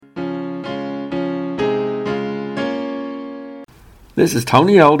This is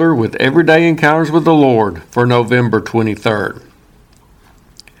Tony Elder with Everyday Encounters with the Lord for November 23rd.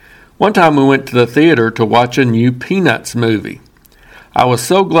 One time we went to the theater to watch a new Peanuts movie. I was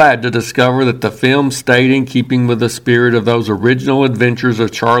so glad to discover that the film stayed in keeping with the spirit of those original adventures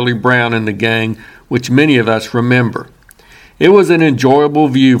of Charlie Brown and the gang, which many of us remember. It was an enjoyable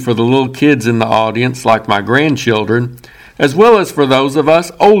view for the little kids in the audience, like my grandchildren, as well as for those of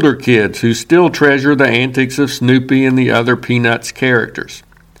us older kids who still treasure the antics of Snoopy and the other Peanuts characters.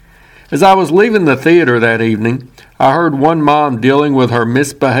 As I was leaving the theater that evening, I heard one mom dealing with her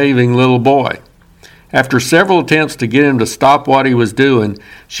misbehaving little boy. After several attempts to get him to stop what he was doing,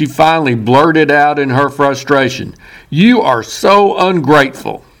 she finally blurted out in her frustration, "You are so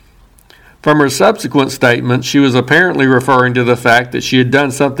ungrateful." From her subsequent statement, she was apparently referring to the fact that she had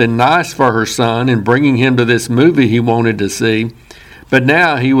done something nice for her son in bringing him to this movie he wanted to see, but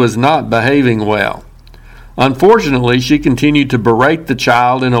now he was not behaving well. Unfortunately, she continued to berate the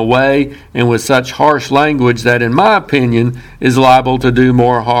child in a way and with such harsh language that, in my opinion, is liable to do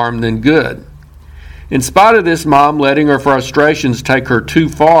more harm than good. In spite of this mom letting her frustrations take her too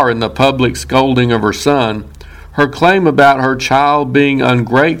far in the public scolding of her son, her claim about her child being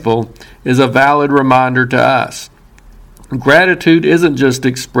ungrateful is a valid reminder to us. Gratitude isn't just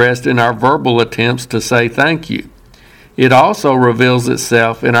expressed in our verbal attempts to say thank you. It also reveals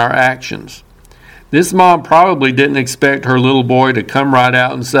itself in our actions. This mom probably didn't expect her little boy to come right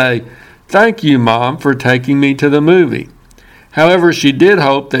out and say, "Thank you, Mom, for taking me to the movie." However, she did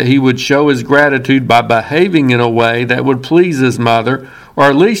hope that he would show his gratitude by behaving in a way that would please his mother, or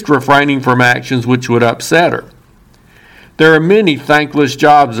at least refraining from actions which would upset her. There are many thankless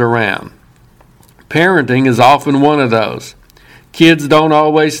jobs around. Parenting is often one of those. Kids don't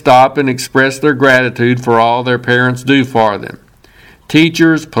always stop and express their gratitude for all their parents do for them.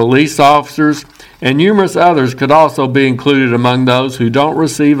 Teachers, police officers, and numerous others could also be included among those who don't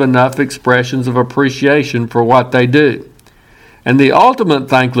receive enough expressions of appreciation for what they do. And the ultimate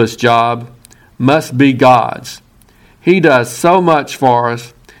thankless job must be God's. He does so much for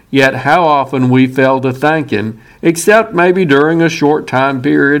us, yet how often we fail to thank Him, except maybe during a short time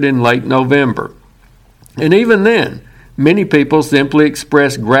period in late November. And even then, many people simply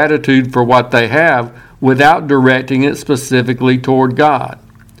express gratitude for what they have without directing it specifically toward God.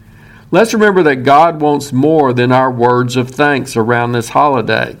 Let's remember that God wants more than our words of thanks around this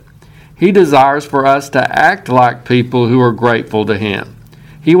holiday. He desires for us to act like people who are grateful to Him.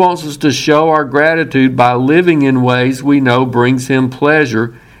 He wants us to show our gratitude by living in ways we know brings Him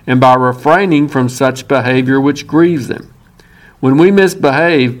pleasure and by refraining from such behavior which grieves Him. When we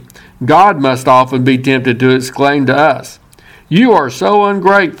misbehave, God must often be tempted to exclaim to us, "You are so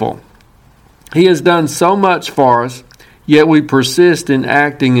ungrateful." He has done so much for us, yet we persist in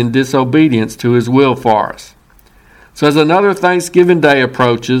acting in disobedience to His will for us. So as another Thanksgiving Day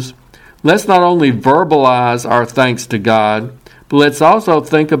approaches, let's not only verbalize our thanks to God, but let's also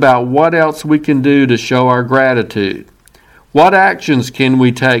think about what else we can do to show our gratitude. What actions can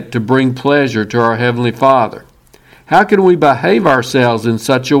we take to bring pleasure to our Heavenly Father? How can we behave ourselves in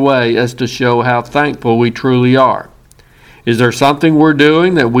such a way as to show how thankful we truly are? Is there something we're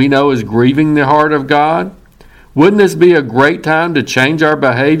doing that we know is grieving the heart of God? Wouldn't this be a great time to change our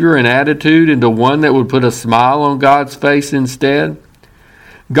behavior and attitude into one that would put a smile on God's face instead?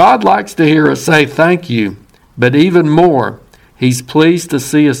 God likes to hear us say thank you, but even more, He's pleased to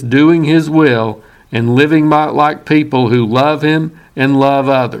see us doing His will and living like people who love Him and love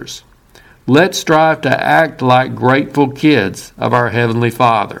others. Let's strive to act like grateful kids of our Heavenly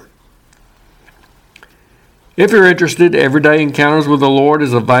Father. If you're interested, Everyday Encounters with the Lord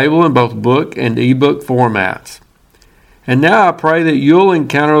is available in both book and ebook formats. And now I pray that you'll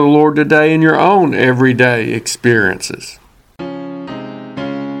encounter the Lord today in your own everyday experiences.